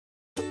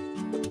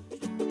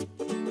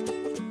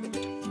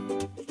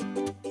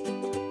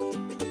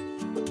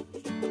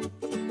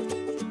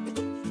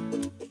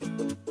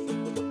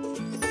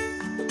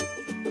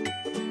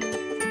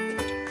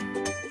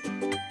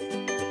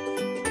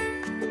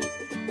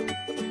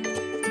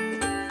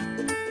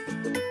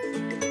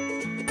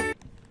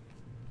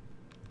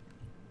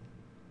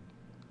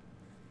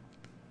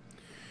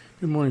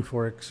Good morning,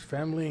 Forex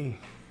family.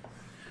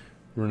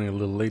 Running a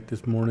little late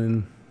this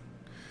morning.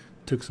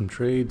 Took some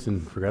trades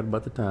and forgot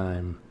about the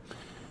time.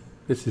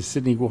 This is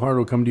Sidney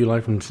Guajardo coming to you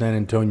live from San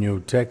Antonio,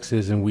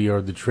 Texas, and we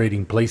are the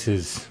Trading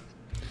Places.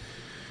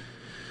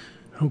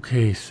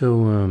 Okay,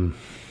 so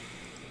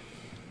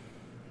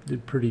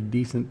did pretty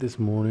decent this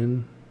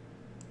morning.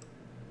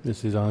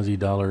 This is Aussie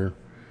dollar.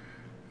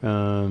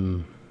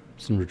 Some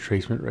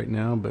retracement right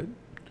now, but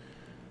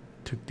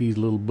took these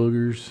little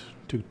boogers.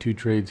 Took 2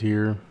 trades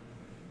here.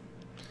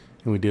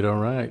 And we did all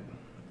right.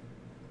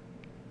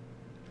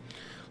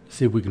 Let's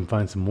see if we can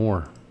find some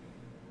more.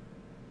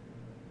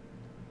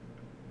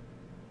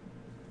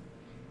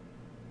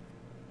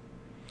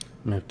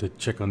 I'm going to have to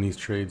check on these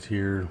trades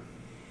here.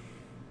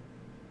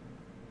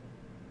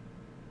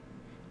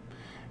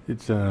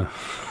 It's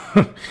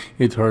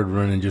it's hard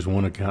running just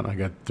one account. I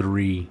got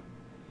three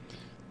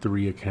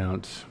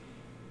accounts.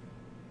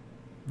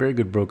 Very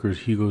good brokers.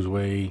 Hugo's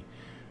Way,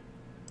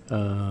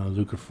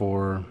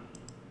 Lucafor,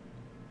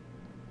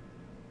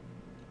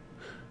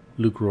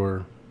 Luke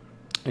Roar,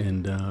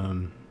 and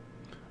I'm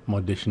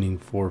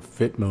auditioning for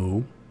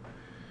Fitmo.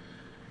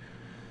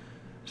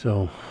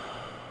 So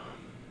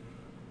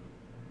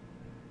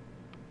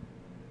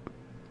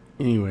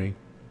anyway,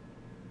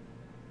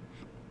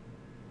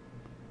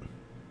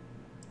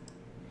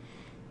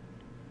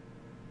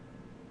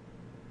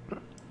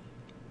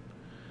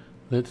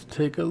 let's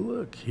take a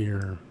look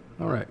here.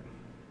 All right,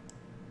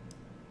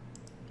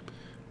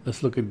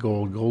 let's look at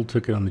gold. Gold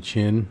took it on the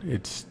chin.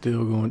 It's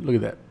still going. Look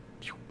at that.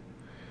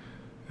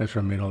 That's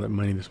where I made all that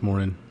money this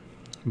morning.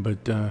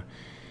 But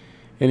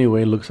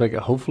anyway, looks like it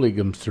hopefully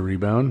comes to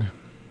rebound.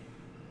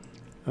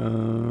 Yeah,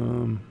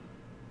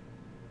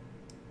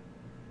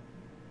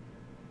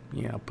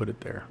 I'll put it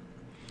there.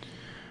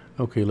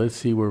 Okay, let's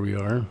see where we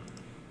are.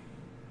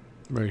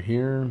 Right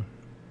here.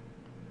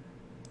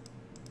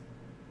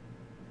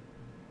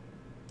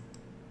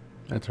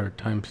 That's our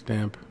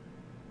timestamp.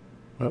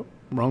 Oh,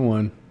 wrong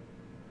one.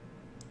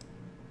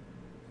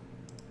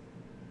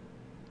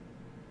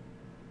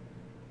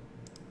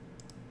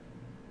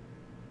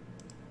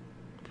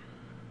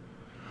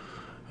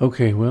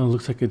 Okay, well, it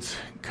looks like it's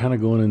kind of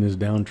going in this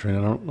downtrend.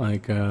 I don't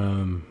like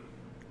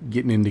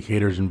getting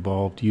indicators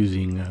involved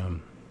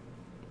using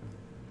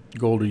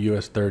gold or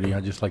US 30.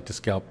 I just like to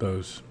scalp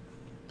those.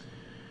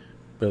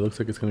 But it looks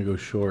like it's going to go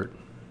short.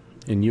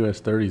 And US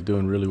 30 is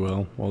doing really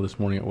well. Well, this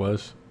morning it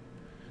was.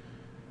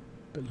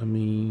 But let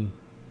me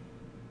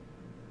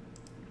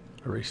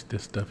erase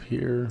this stuff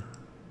here.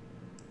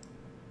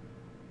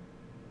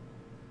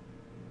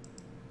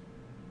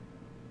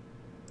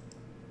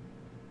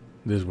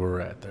 This is where we're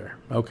at there.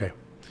 Okay.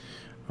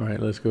 All right,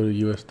 let's go to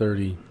US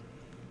 30.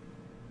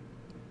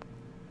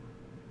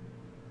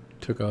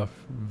 Took off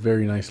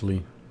very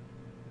nicely.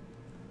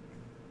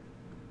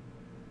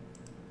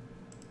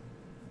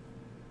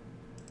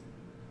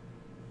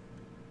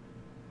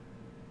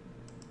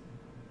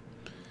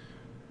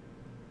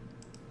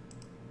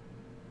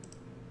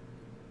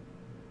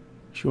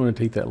 If you want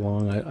to take that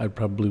long, I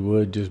probably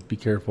would. Just be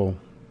careful.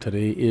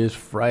 Today is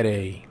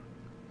Friday,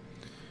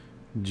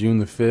 June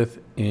the 5th,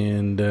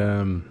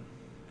 and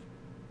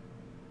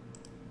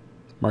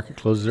market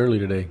closes early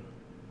today.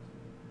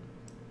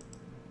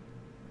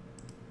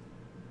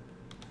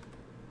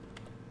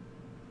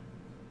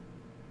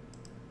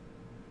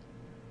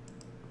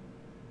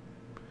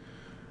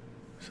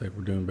 Looks like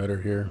we're doing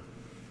better here.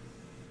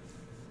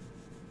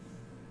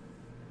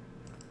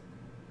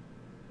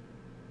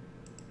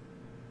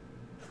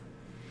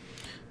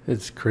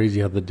 It's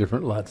crazy how the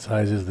different lot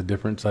sizes, the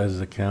different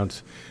sizes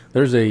accounts.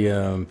 There's a,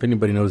 if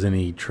anybody knows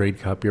any trade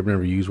copy, I've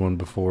never used one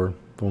before.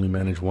 I've only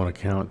managed one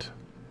account.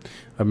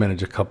 I've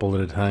managed a couple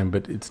at a time,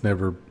 but it's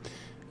never,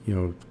 you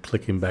know,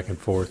 clicking back and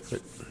forth.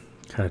 But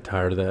kind of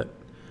tired of that.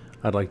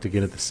 I'd like to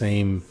get at the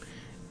same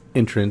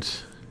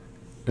entrance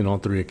in all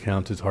 3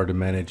 accounts. It's hard to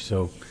manage,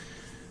 so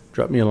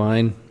drop me a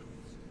line.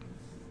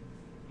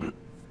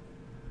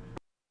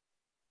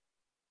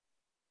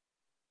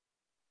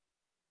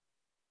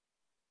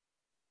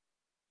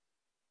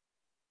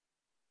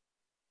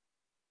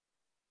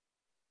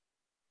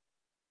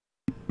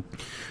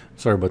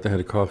 Sorry about that. I had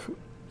a cough.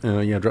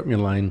 Yeah, drop me a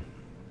line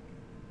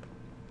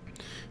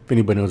if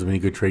anybody knows of any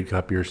good trade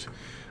copiers.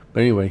 But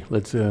anyway,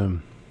 let's.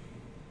 We're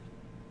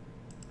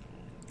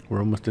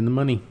almost in the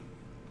money.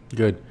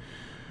 Good.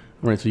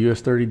 All right. So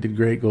US 30 did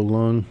great. Go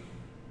long.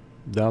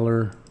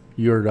 Dollar,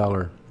 euro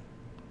dollar.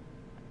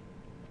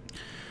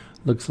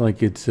 Looks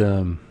like it's.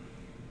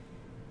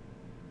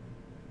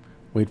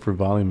 Wait for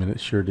volume, and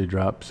it sure did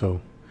drop. So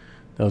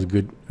that was a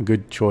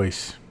good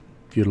choice.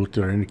 If you looked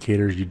at our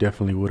indicators, you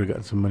definitely would have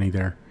got some money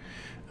there.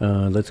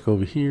 Let's go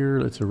over here.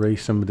 Let's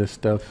erase some of this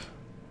stuff.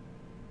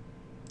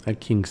 That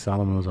King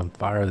Solomon was on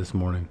fire this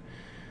morning.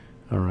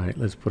 All right,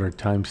 let's put our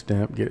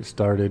timestamp, get it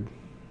started.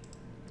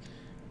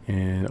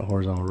 And a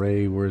horizontal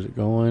ray, where's it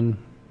going?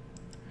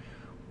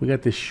 We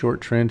got this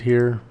short trend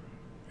here.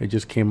 It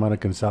just came out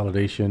of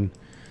consolidation.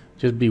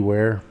 Just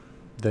beware,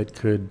 that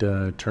could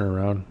turn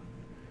around.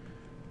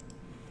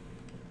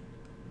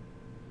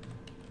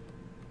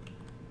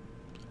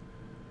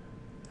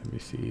 Let me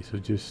see. So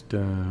just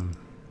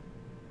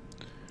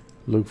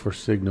look for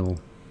signal.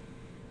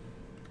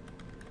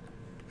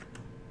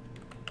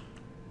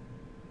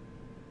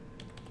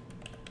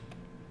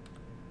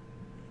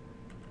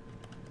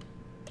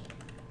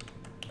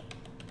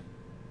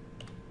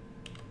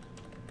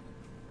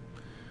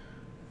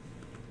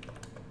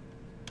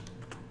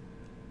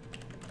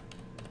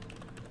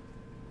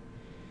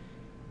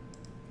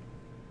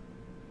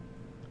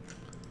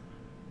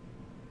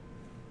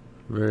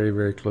 Very,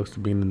 very close to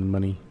being in the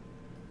money.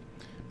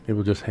 Maybe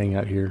we'll just hang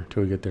out here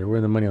till we get there. We're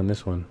in the money on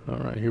this one. All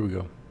right, here we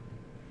go.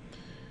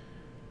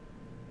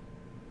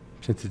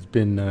 Since it's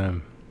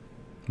been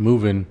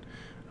moving,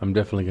 I'm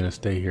definitely going to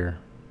stay here.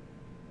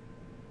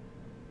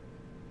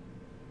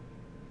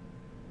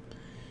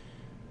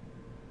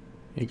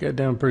 It got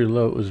down pretty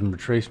low. It was in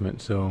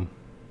retracement, so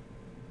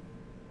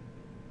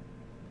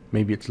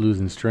maybe it's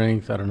losing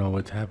strength. I don't know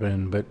what's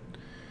happening, but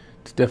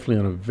it's definitely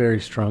on a very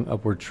strong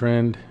upward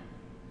trend.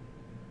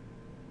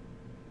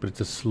 But it's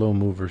a slow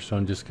mover, so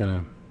I'm just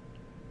gonna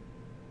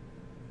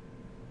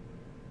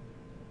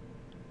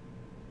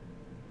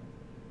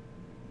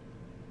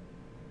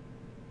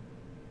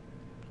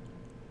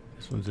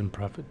this one's in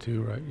profit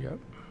too, right? Yep.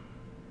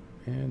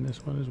 And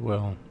this one as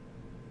well.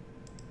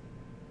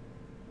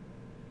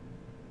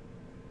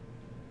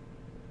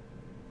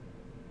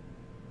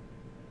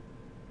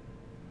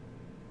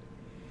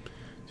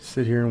 Just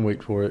sit here and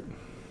wait for it.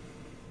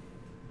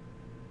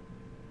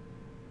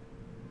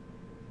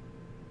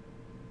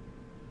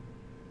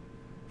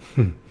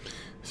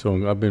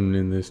 So I've been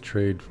in this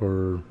trade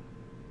for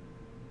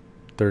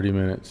 30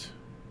 minutes.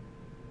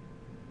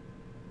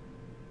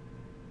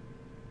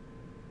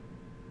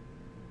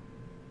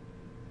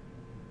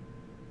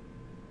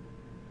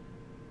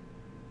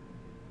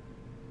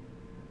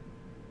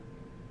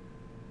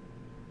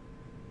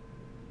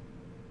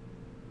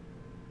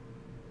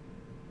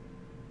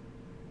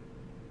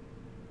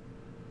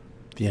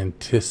 The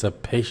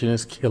anticipation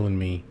is killing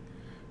me.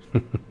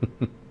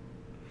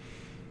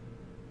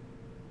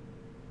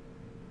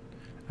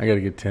 I gotta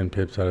get 10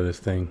 pips out of this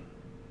thing.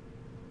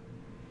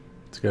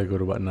 It's gotta go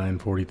to about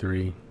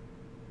 943.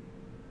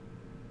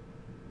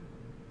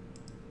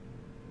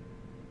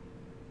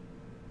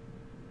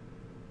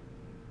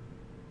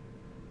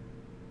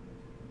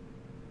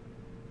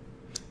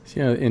 See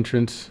how the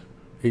entrance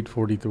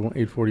 840,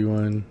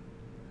 841.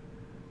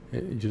 I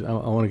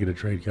want to get a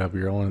trade copy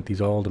here. I want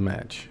these all to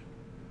match.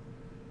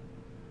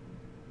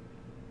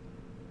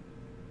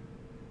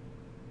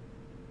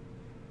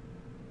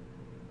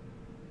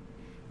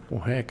 Well,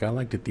 heck, I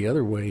liked it the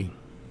other way.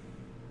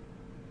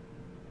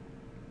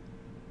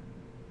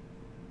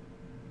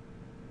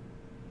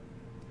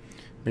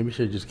 Maybe I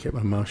should have just kept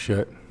my mouth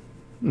shut.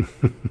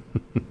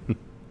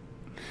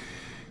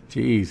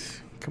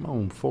 Jeez, come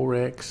on,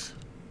 Forex.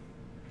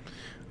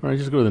 All right,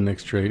 just go to the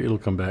next trade. It'll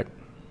come back.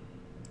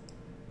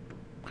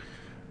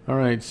 All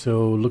right,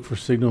 so look for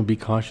signal. Be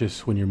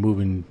cautious when you're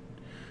moving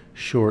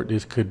short.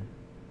 This could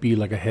be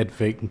like a head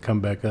fake and come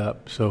back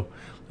up. So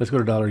let's go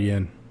to dollar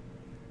yen.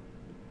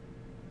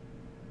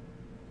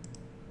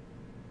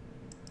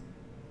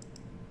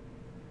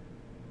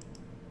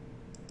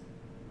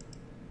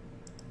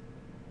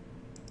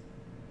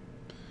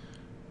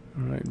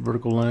 All right,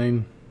 vertical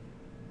line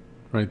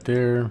right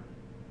there.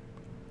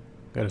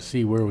 Got to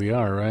see where we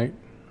are, right?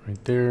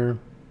 Right there.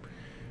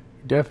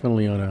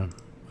 Definitely on a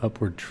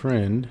upward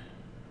trend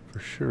for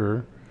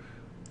sure,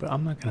 but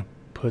I'm not going to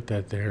put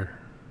that there.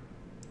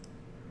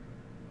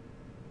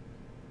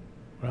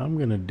 What I'm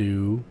going to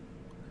do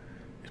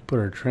is put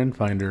our trend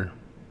finder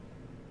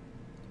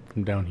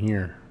from down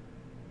here.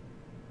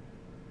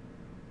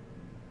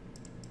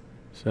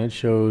 So that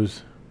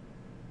shows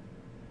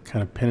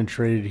kind of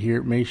penetrated here.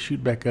 It may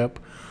shoot back up.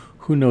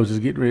 Who knows? It's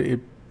getting ready. It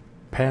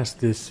passed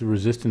this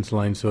resistance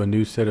line, so a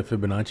new set of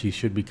Fibonacci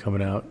should be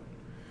coming out.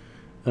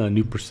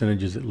 New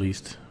percentages at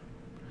least.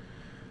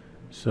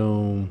 So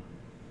I'm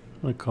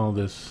going to call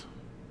this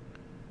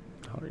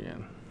dollar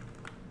yen.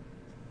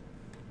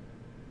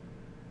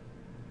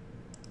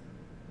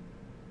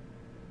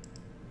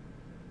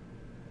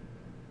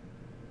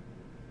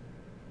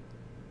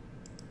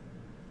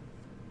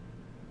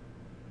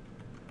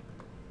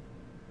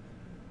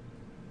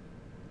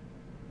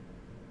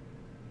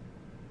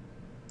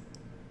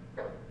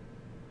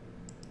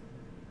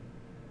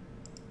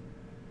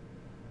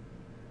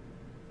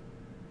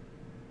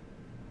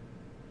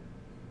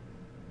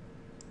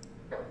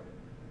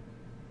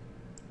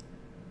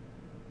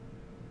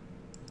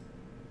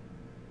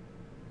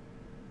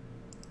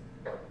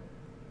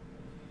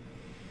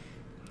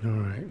 All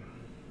right.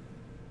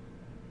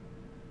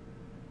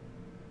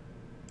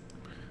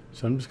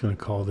 So I'm just going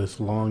to call this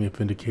long if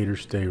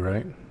indicators stay,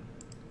 right?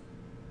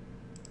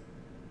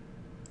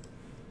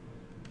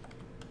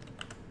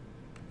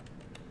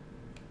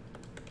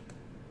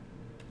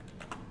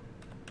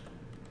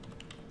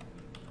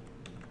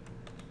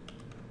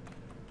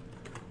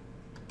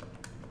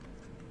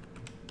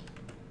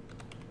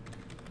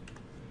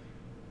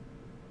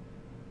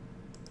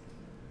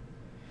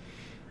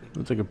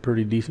 Looks like a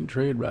pretty decent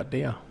trade right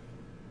there.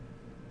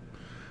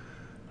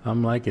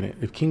 I'm liking it.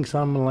 If King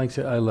Solomon likes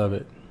it, I love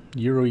it.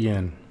 Euro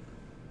yen.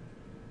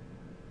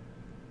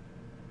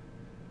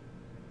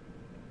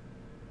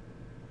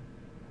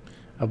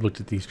 I've looked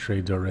at these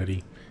trades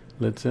already.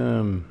 Let's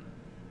I'm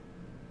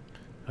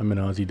in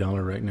Aussie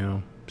dollar right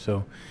now,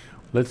 so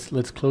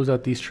let's close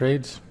out these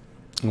trades.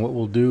 And what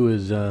we'll do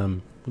is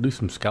we'll do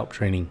some scalp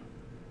training.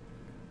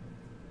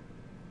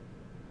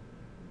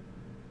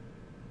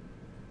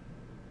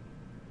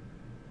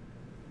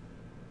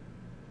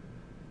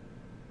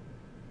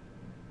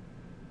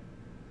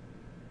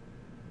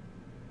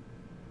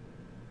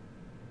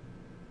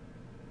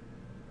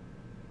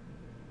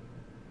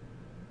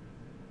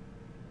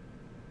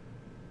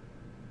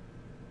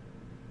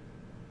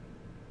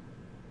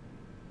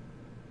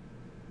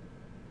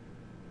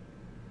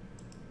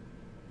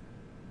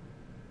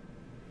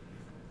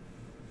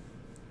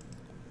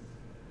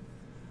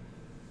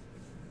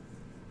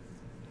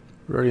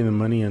 We're already in the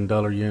money on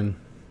dollar yen.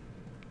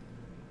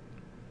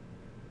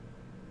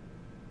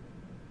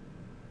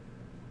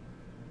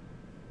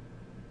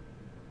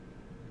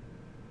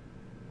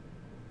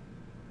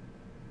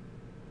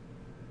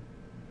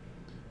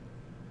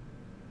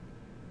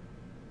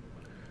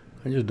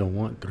 I just don't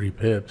want 3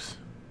 pips.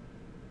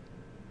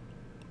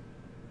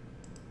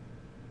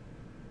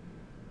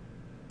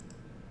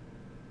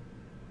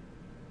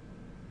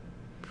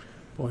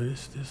 Boy,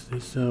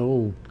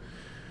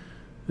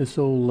 this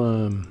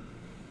old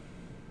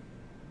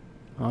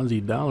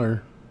Aussie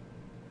dollar.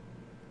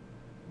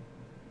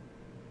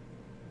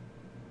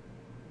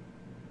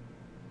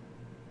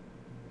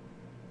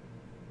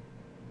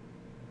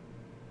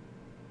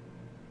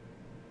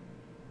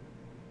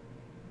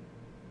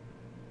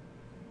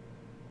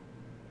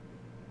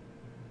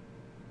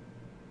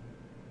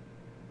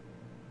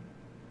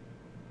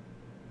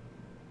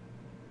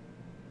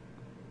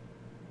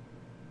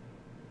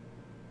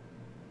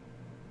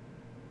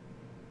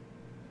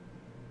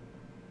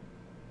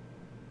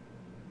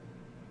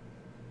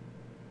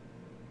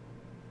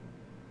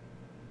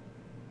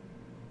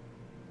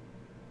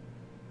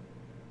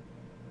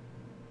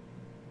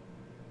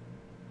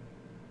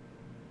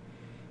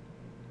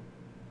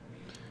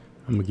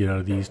 I'm gonna get out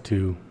of these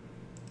two.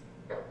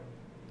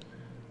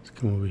 Let's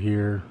come over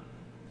here.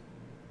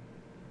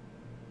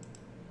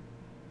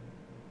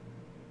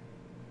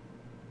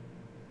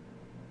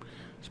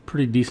 It's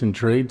pretty decent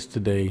trades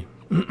today.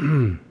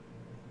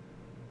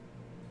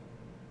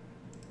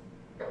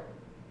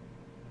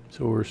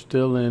 So we're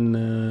still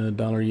in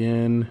dollar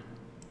yen.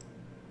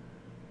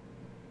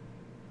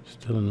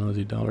 Still in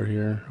Aussie dollar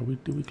here.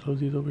 Did we close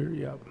these over here?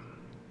 Yep.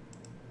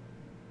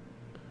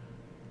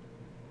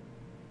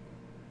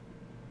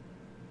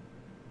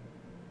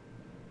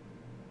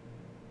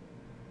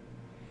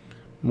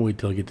 I'm gonna wait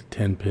till I get to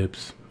 10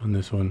 pips on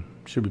this one.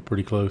 Should be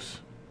pretty close.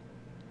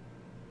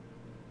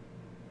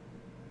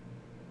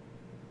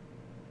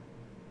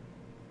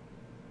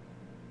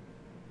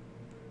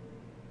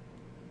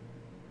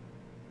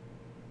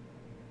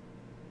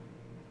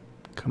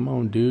 Come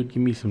on, dude.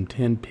 Give me some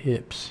 10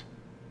 pips.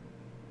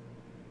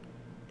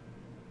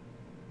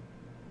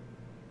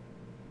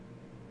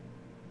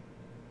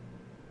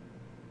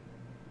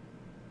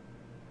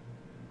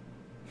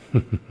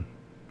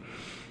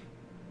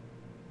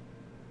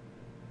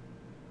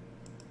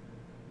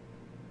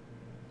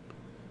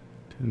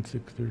 And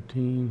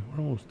 613,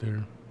 we're almost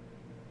there.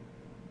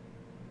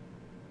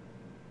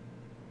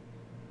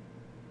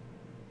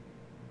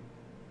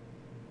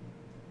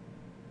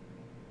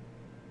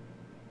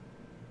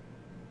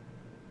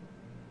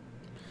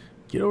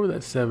 Get over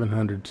that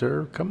 700,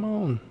 sir. Come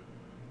on.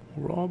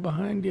 We're all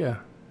behind you.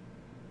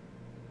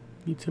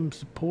 Need some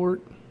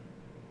support.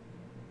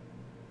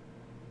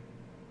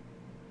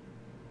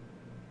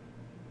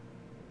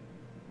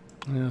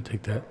 Yeah, I'll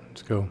take that.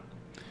 Let's go.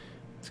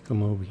 Let's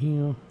come over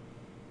here.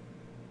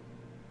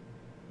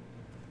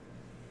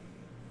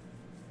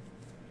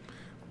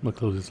 I'm gonna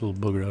close this little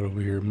booger out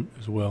over here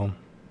as well.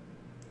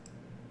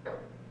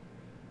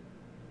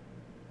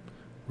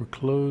 We're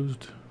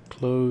closed,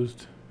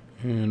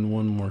 and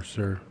one more,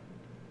 sir.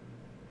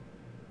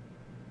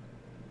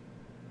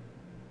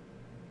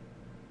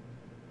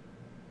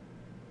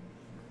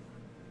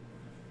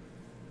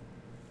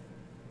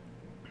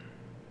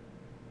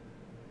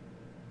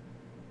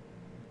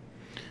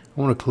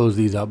 I want to close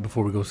these out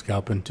before we go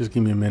scalping. Just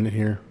give me a minute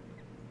here.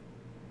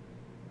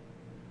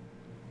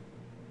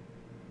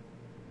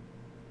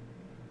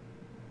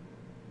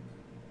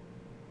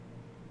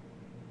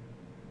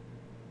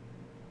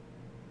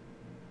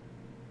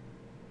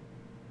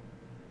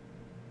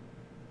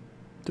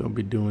 Don't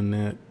be doing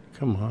that.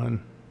 Come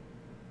on.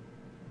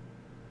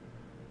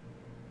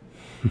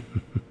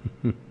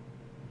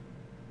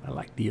 I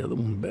like the other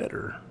one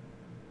better.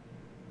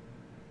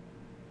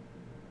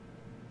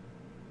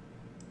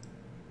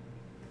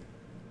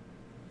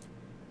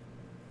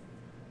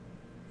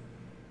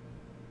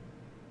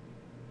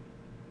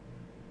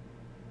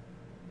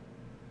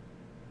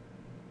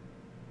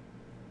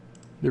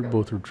 They're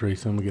both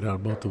retraced. I'm gonna get out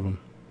of both of them.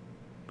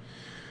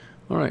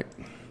 All right,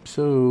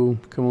 so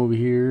come over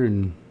here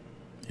and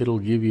it'll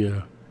give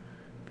you,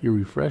 if you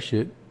refresh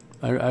it,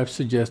 I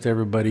suggest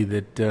everybody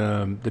that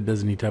that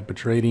does any type of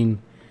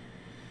trading,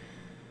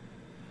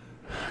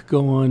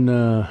 go on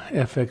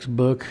FX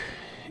book,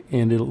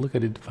 and it'll look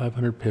at it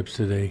 500 pips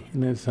today.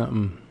 Isn't that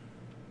something?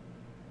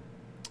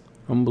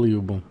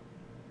 Unbelievable.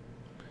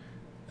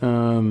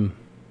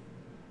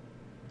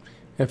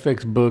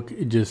 FX book,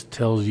 it just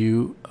tells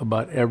you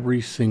about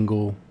every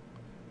single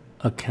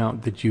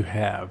account that you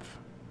have.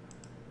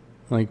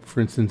 Like for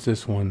instance,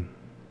 this one.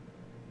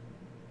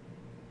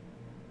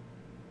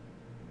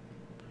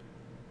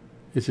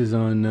 This is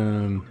on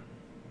I'm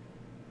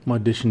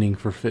auditioning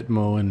for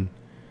Fitmo, and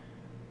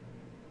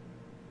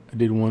I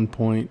did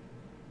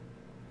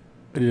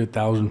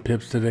 1,000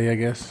 pips today, I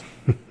guess.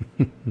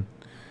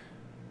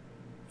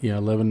 Yeah,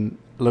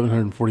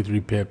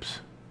 1,143 pips.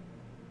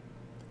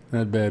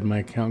 Not bad. My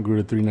account grew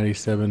to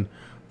 397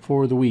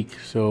 for the week,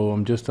 so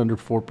I'm just under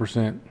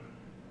 4%.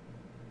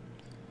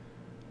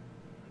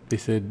 They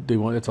said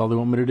that's all they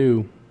want me to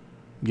do.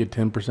 Get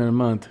 10% a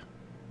month.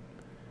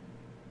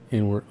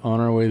 And we're on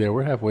our way there.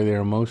 We're halfway there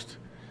almost.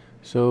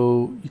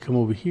 So you come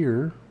over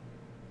here.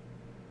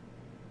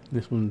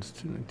 This one's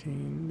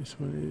 219. This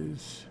one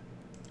is...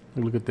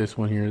 Look at this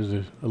one here. Is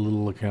a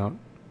little account.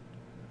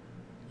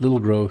 Little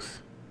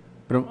growth.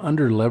 But I'm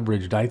under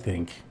leveraged, I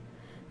think.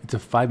 It's a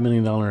 $5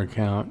 million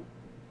account.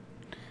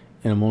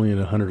 And I'm only at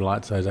 100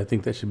 lot size. I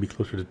think that should be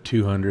closer to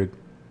 200.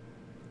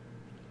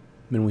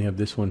 Then we have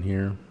this one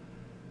here.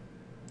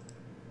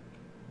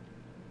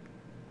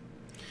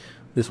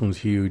 This one's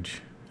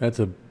huge. It's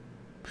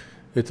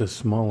a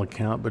small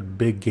account, but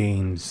big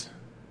gains.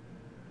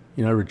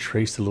 You know, I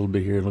retraced a little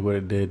bit here and look what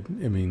it did.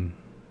 I mean,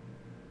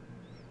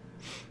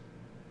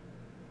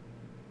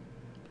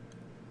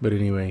 but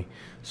anyway,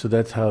 so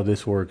that's how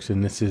this works,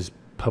 and this is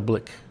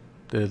public.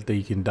 That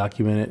you can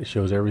document it. It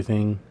shows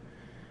everything.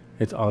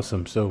 It's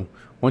awesome. So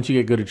once you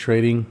get good at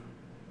trading,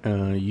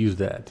 use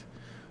that.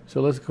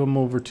 So let's come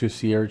over to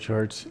Sierra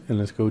charts and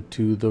let's go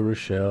to the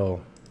Rochelle.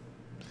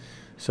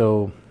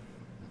 So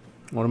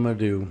what I'm going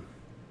to do,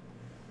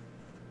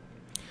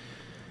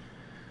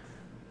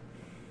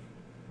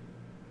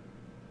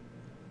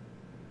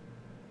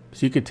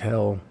 so you could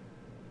tell,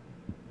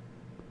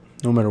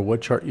 no matter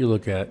what chart you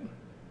look at,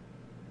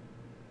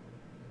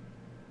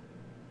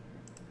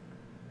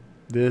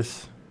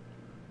 this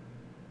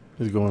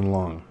is going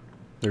long.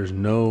 There's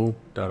no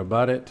doubt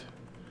about it.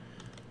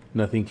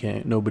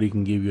 Nobody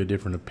can give you a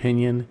different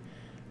opinion.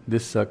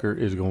 This sucker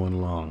is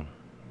going long.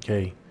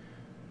 Okay.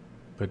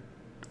 But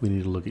we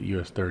need to look at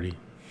US 30.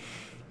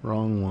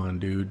 Wrong one,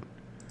 dude.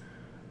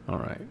 All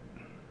right.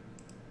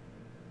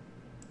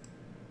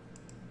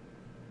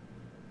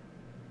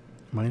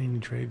 Am I in any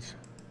trades?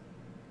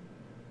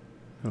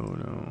 Oh,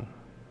 no.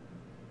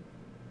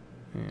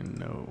 And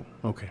no.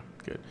 Okay,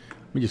 good.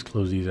 Let me just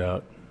close these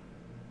out.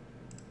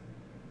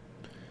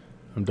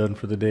 I'm done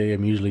for the day.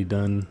 I'm usually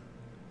done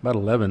about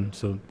 11,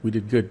 so we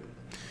did good.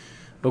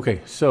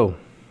 Okay, so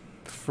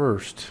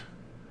first,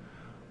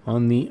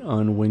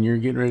 on when you're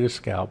getting ready to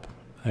scalp,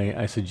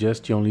 I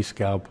suggest you only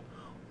scalp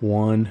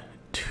 1,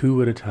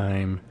 2 at a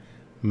time,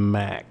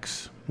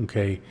 max.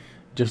 Okay,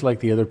 just like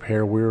the other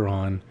pair we're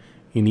on,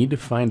 you need to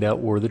find out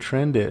where the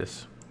trend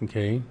is.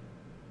 Okay,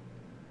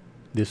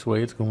 this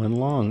way it's going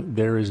long.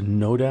 There is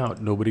no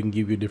doubt. Nobody can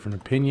give you a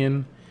different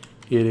opinion.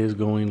 It is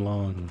going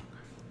long.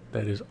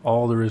 That is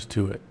all there is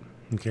to it.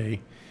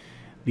 Okay,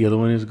 the other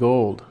one is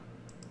gold.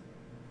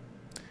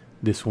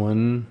 This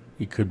one,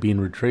 it could be in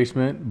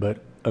retracement,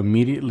 but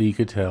immediately you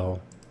could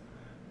tell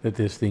that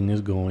this thing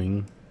is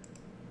going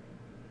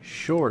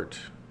short.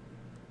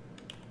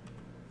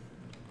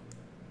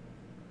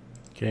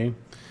 Okay,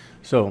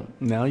 so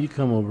now you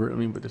come over, let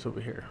me put this over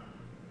here.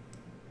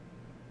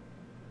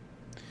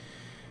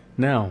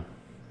 Now,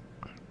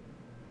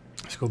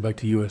 let's go back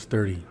to US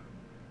 30.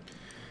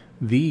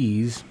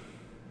 These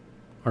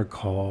are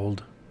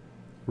called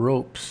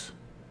ropes,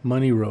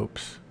 money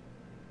ropes.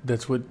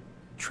 That's what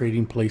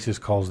Trading Places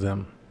calls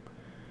them.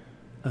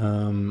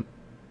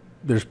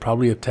 There's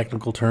probably a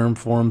technical term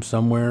for them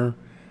somewhere,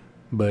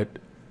 but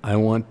I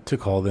want to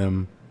call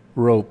them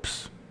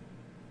ropes.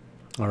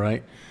 All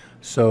right,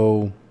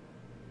 so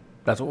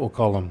that's what we'll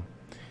call them.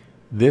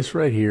 This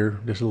right here,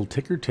 this little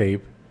ticker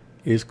tape,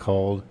 is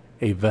called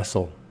a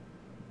vessel.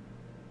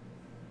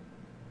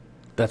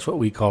 That's what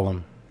we call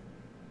them.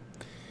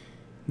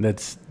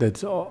 That's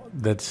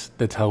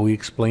how we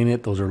explain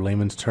it. Those are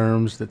layman's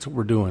terms. That's what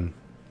we're doing.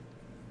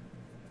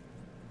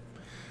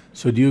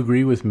 So do you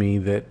agree with me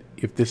that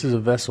if this is a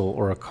vessel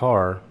or a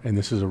car and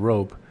this is a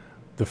rope,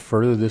 the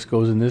further this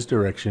goes in this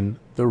direction,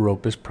 the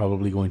rope is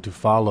probably going to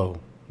follow,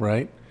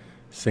 right?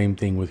 Same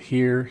thing with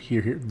here,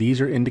 here, here.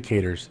 These are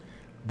indicators.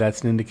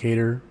 That's an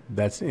indicator.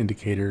 That's an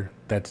indicator.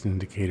 That's an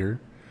indicator.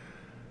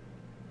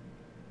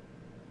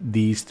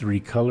 These 3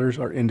 colors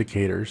are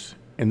indicators,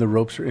 and the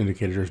ropes are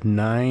indicators. There's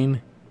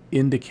 9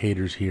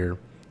 indicators here,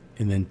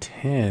 and then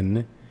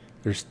 10.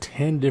 There's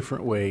 10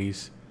 different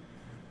ways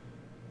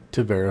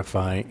to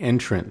verify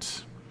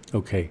entrance.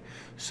 Okay,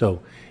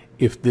 so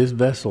if this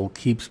vessel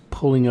keeps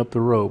pulling up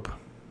the rope,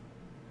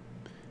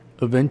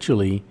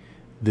 eventually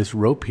this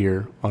rope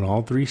here on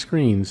all three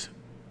screens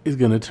is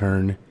going to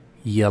turn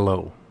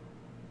yellow.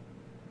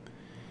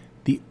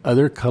 The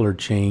other color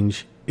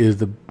change is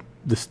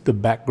the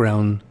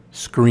background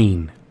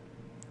screen.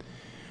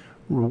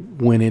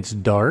 When it's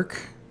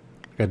dark,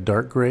 a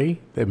dark gray,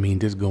 that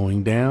means it's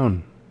going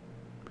down.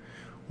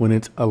 When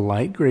it's a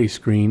light gray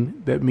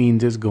screen, that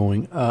means it's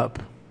going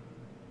up.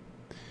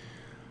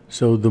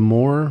 So the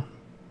more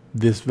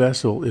this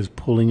vessel is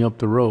pulling up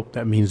the rope,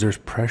 that means there's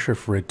pressure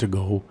for it to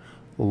go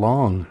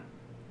long.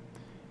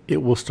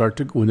 It will start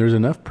to, when there's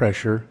enough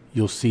pressure,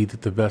 you'll see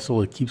that the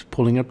vessel, it keeps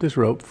pulling up this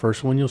rope.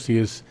 First one you'll see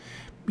is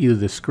either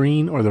the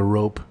screen or the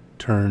rope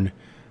turn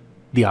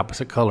the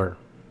opposite color.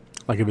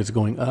 Like if it's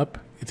going up,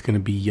 it's going to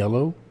be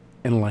yellow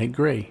and light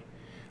gray.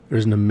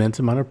 There's an immense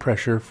amount of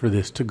pressure for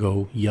this to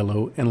go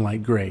yellow and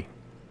light gray.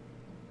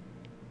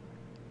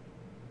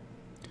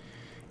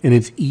 And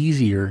it's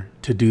easier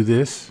to do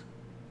this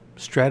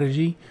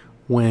strategy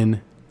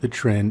when the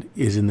trend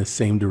is in the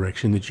same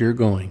direction that you're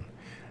going.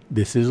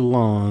 This is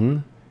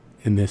long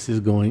and this is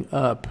going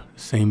up,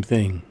 same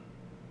thing,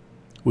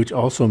 which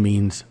also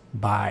means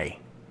buy.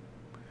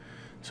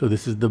 So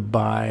this is the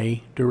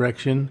buy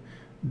direction.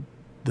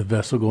 The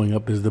vessel going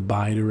up is the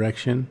buy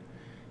direction.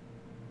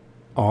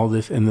 All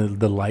this, and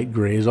the light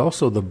gray is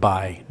also the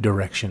buy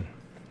direction.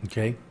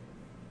 Okay.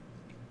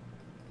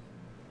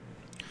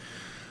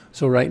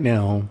 So right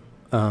now,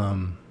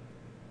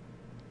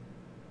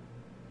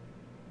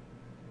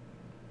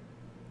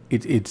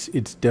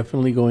 it's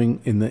definitely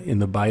going in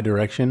the buy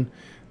direction,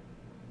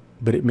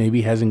 but it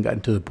maybe hasn't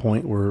gotten to the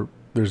point where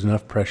there's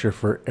enough pressure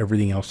for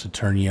everything else to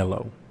turn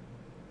yellow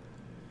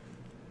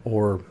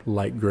or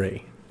light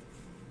gray.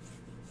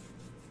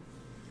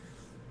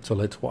 So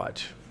let's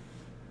watch.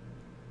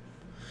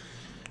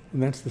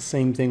 And that's the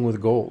same thing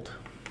with gold.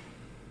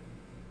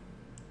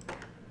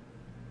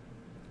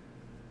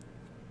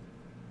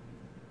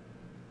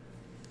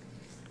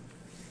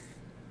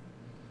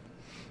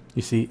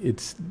 You see,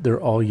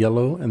 they're all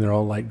yellow and they're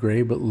all light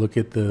gray, but look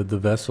at the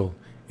vessel.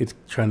 It's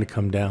trying to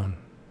come down.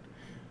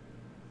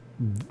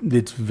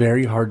 It's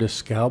very hard to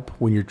scalp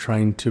when you're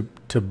trying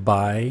to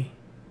buy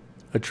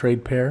a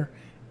trade pair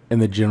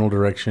and the general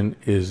direction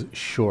is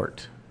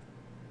short.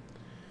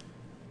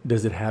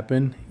 Does it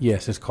happen?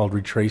 Yes, it's called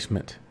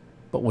retracement.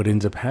 But what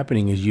ends up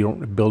happening is you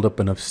don't build up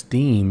enough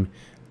steam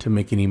to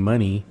make any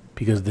money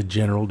because the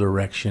general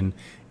direction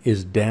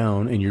is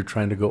down and you're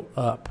trying to go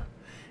up.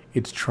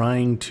 It's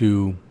trying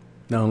to,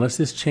 now unless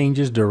this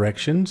changes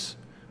directions,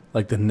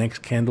 like the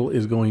next candle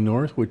is going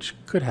north, which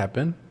could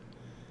happen,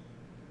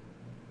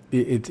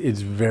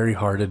 it's very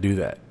hard to do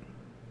that.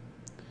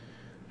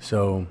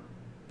 So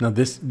now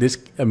this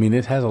I mean,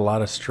 it has a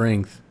lot of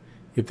strength.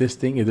 If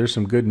there's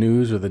some good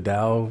news or the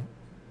Dow,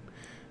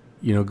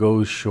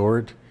 goes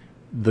short,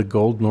 the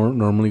gold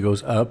normally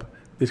goes up.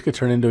 This could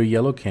turn into a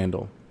yellow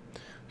candle.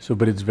 So,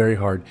 but it's very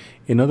hard.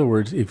 In other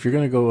words, if you're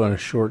going to go on a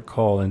short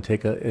call and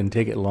take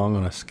it long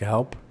on a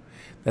scalp,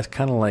 that's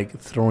kind of like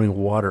throwing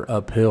water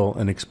uphill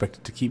and expect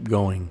it to keep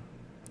going.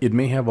 It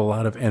may have a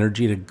lot of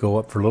energy to go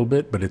up for a little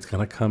bit, but it's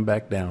going to come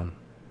back down.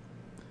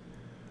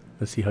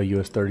 Let's see how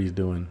US 30 is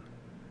doing.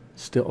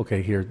 Still,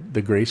 okay, here,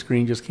 the gray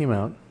screen just came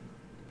out.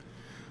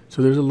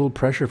 So there's a little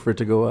pressure for it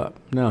to go up.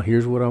 Now,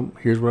 here's what I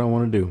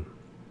want to do.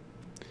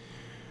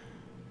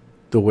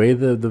 The way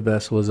the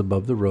vessel is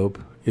above the rope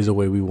is the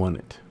way we want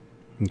it.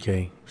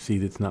 Okay, see,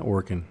 that's not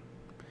working.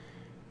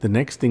 The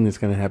next thing that's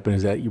going to happen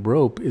is that your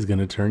rope is going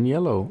to turn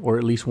yellow, or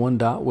at least one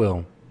dot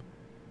will.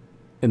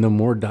 And the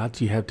more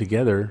dots you have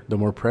together, the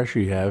more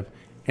pressure you have,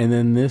 and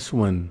then this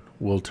one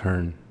will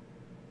turn.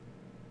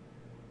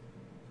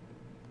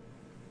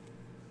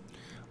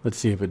 Let's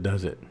see if it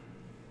does it.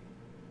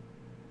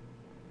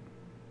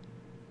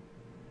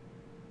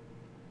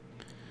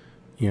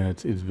 Yeah,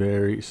 it's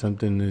very,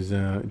 something is,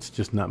 it's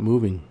just not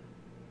moving.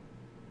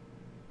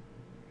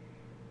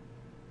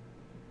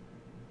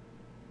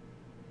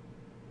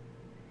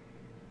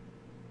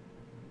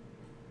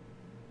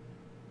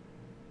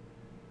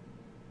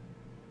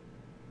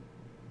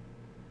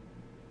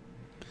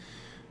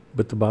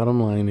 But the bottom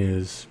line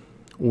is,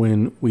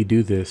 when we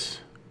do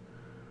this,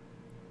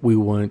 we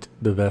want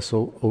the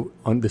vessel,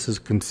 this is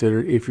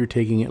considered, if you're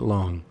taking it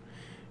long,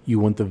 you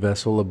want the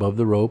vessel above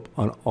the rope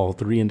on all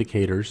three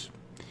indicators.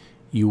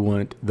 You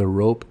want the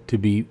rope to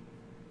be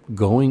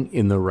going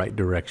in the right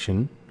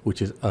direction,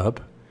 which is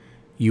up.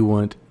 You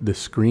want the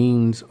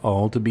screens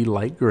all to be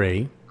light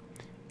gray,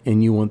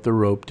 and you want the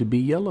rope to be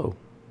yellow.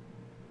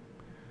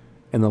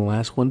 And the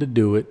last one to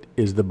do it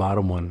is the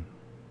bottom one.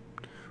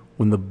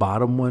 When the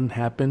bottom one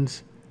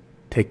happens,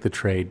 take the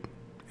trade.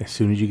 As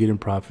soon as you get in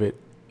profit,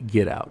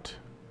 get out.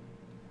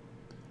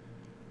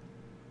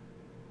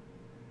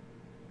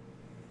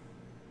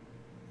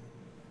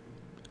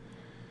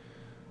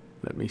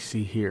 Let me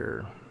see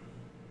here.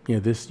 Yeah,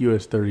 this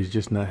US 30 is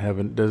just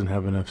doesn't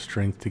have enough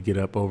strength to get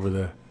up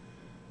over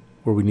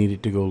where we need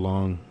it to go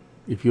long.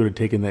 If you would have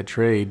taken that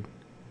trade,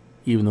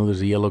 even though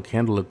there's a yellow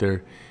candle up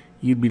there,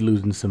 you'd be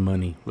losing some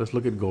money. Let's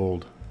look at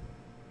gold.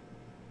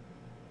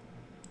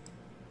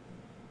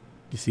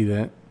 You see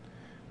that?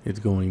 It's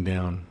going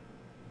down.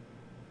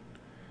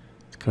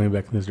 It's coming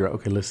back in this direction.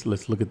 Okay,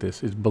 let's look at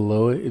this. It's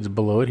below it. It's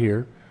below it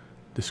here.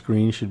 The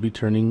screen should be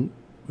turning.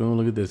 Oh,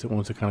 look at this. It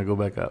wants to kind of go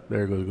back up.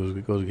 There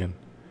it goes again.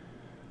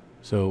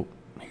 So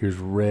here's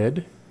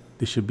red.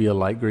 This should be a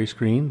light gray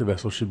screen. The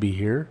vessel should be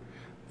here.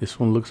 This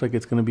one looks like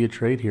it's going to be a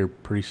trade here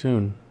pretty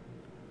soon.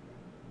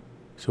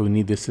 So we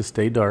need this to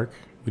stay dark.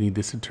 We need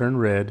this to turn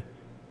red.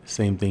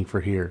 Same thing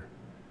for here.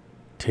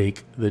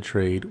 Take the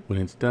trade when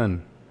it's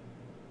done.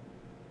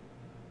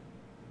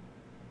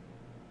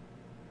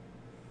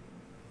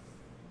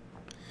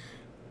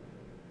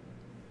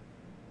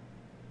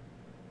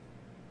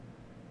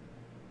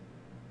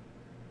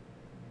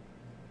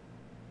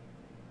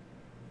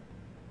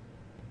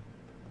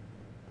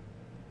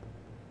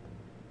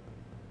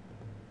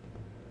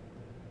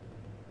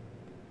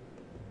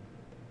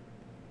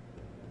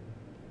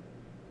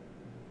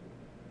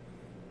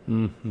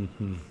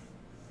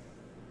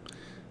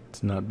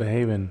 It's not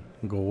behaving.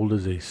 Gold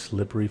is a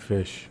slippery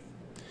fish.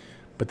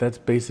 But that's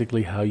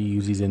basically how you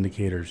use these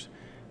indicators.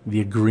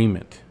 The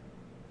agreement.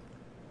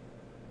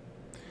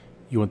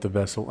 You want the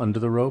vessel under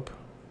the rope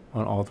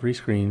on all three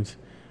screens.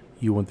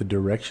 You want the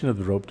direction of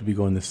the rope to be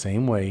going the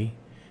same way.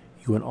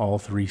 You want all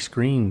three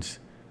screens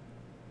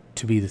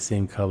to be the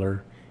same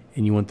color.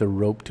 And you want the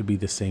rope to be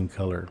the same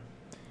color.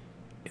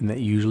 And that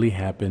usually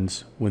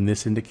happens when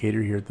this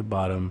indicator here at the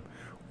bottom,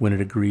 when it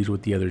agrees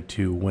with the other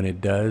two. When it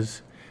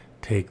does,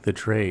 take the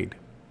trade.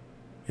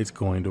 It's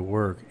going to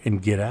work.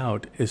 And get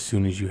out as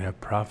soon as you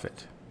have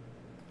profit.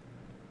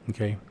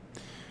 Okay?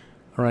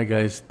 All right,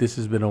 guys. This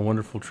has been a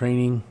wonderful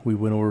training. We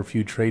went over a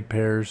few trade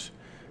pairs.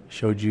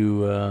 Showed you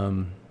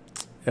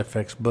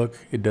FX book.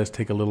 It does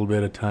take a little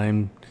bit of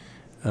time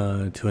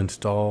to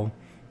install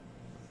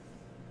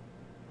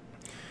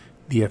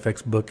the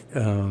FX book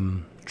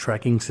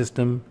tracking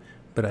system.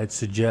 But I'd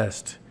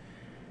suggest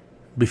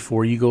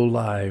before you go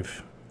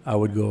live, I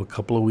would go a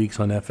couple of weeks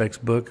on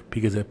FX book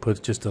because it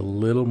puts just a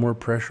little more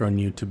pressure on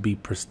you to be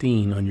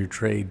pristine on your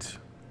trades.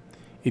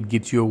 It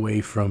gets you away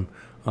from,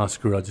 oh,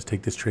 screw it, I'll just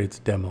take this trade, it's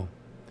a demo.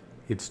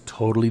 It's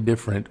totally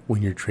different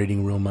when you're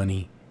trading real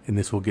money, and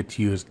this will get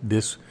to you,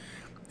 this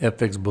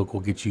FX book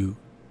will get you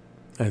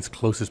as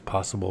close as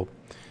possible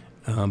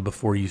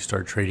before you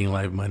start trading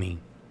live money.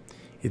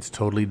 It's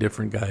totally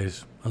different,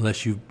 guys,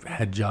 unless you've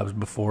had jobs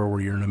before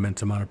where you're in an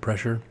immense amount of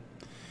pressure.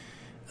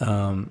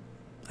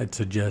 I'd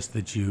suggest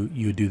that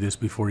you do this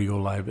before you go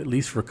live, at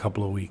least for a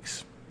couple of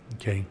weeks,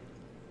 okay?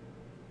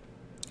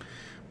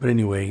 But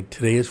anyway,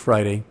 today is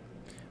Friday.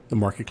 The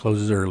market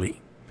closes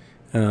early.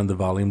 The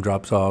volume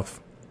drops off.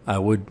 I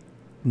would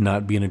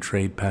not be in a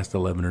trade past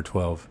 11 or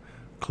 12.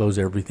 Close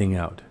everything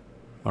out.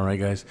 All right,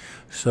 guys?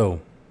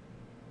 So,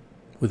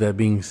 with that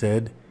being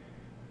said,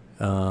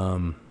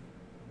 I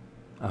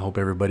hope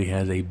everybody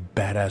has a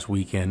badass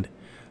weekend.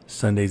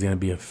 Sunday's going to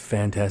be a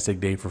fantastic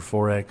day for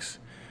Forex.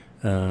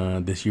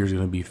 This year's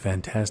going to be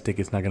fantastic.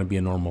 It's not going to be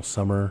a normal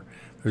summer.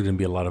 There's going to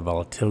be a lot of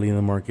volatility in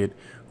the market.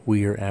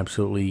 We are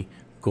absolutely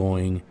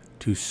going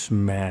to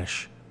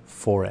smash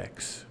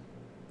Forex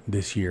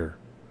this year.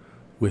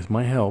 With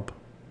my help,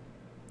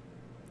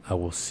 I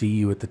will see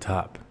you at the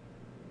top.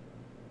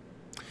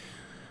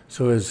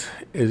 So as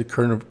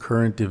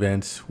current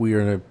events, we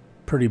are in a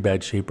pretty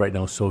bad shape right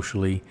now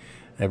socially.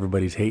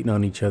 Everybody's hating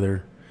on each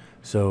other.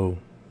 So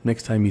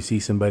next time you see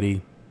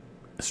somebody,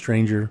 a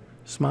stranger,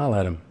 smile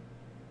at them.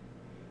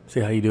 Say,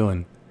 how you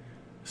doing?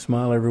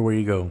 Smile everywhere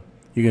you go.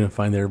 You're going to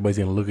find that everybody's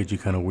going to look at you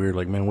kind of weird,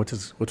 like, man,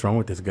 what's wrong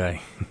with this guy?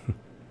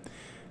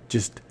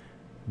 Just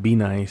be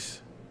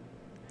nice.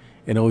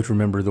 And always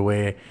remember the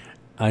way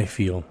I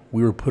feel.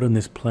 We were put on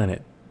this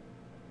planet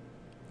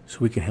so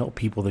we can help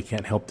people that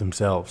can't help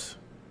themselves.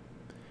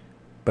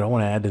 But I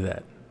want to add to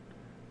that.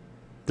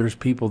 There's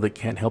people that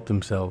can't help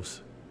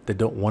themselves, that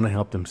don't want to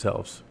help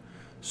themselves.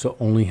 So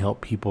only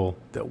help people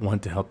that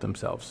want to help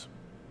themselves.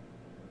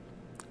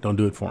 Don't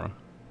do it for them.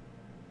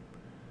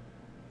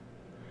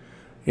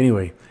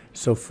 Anyway,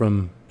 so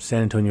from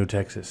San Antonio,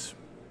 Texas,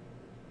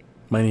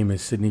 my name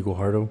is Sidney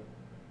Guajardo,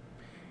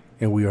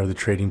 and we are the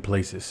Trading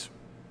Places.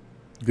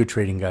 Good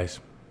trading, guys.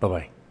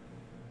 Bye-bye.